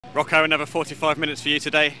Rocco, another 45 minutes for you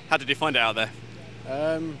today. How did you find it out there?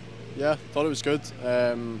 Yeah, thought it was good.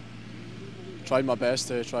 Tried my best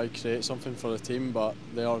to try to create something for the team, but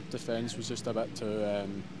their defence was just a bit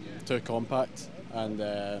too compact, and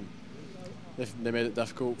they made it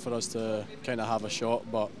difficult for us to kind of have a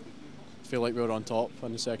shot. But I feel like we were on top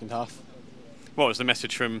in the second half. What was the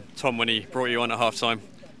message from Tom when he brought you on at half time?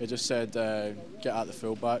 He just said, get at the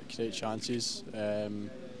full-back, create chances,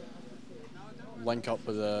 link up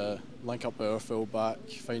with our full-back,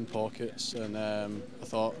 find pockets, and I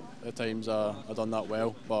thought at times I done that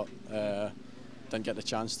well, but didn't get the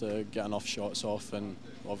chance to get enough shots off and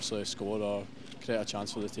obviously score or create a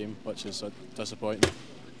chance for the team, which is disappointing.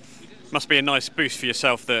 Must be a nice boost for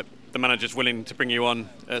yourself that the manager's willing to bring you on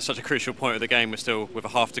at such a crucial point of the game. We're still with a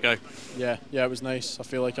half to go. Yeah, it was nice. I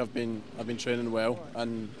feel like I've been training well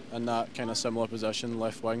and in that kind of similar position,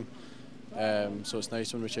 left wing. So it's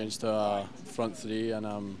nice when we change to a front three and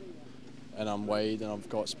I'm wide and I've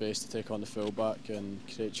got space to take on the full back and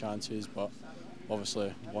create chances. But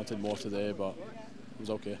obviously wanted more today, but it was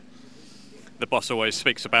okay. The boss always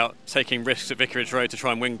speaks about taking risks at Vicarage Road to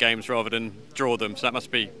try and win games rather than draw them. So that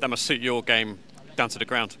must suit your game down to the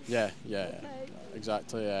ground. Yeah,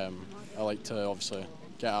 exactly. I like to obviously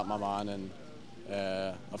get at my man, and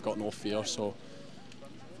I've got no fear. So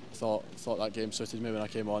I thought that game suited me when I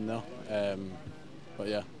came on there. But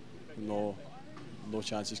yeah, no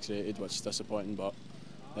chances created, which is disappointing. But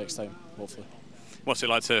next time, hopefully. What's it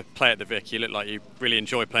like to play at the Vic? You look like you really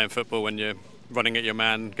enjoy playing football when you're running at your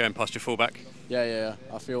man, going past your fullback. Yeah.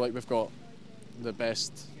 I feel like we've got the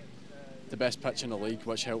best pitch in the league,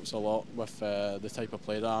 which helps a lot with the type of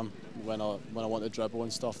player I am. When I want to dribble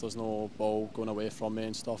and stuff, there's no ball going away from me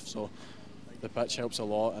and stuff. So the pitch helps a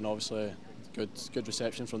lot, and obviously good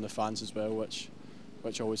reception from the fans as well, which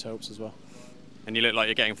always helps as well. And you look like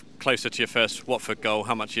you're getting closer to your first Watford goal.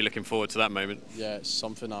 How much are you looking forward to that moment? Yeah, it's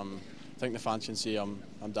something I think the fans can see. I'm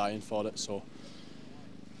dying for it. So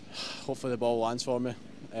hopefully the ball lands for me,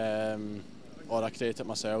 or I create it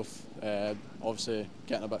myself. Obviously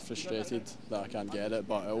getting a bit frustrated that I can't get it,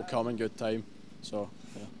 but it will come in good time. So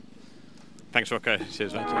yeah. Thanks, Rocco.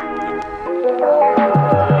 Cheers, mate.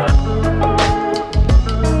 Thank you.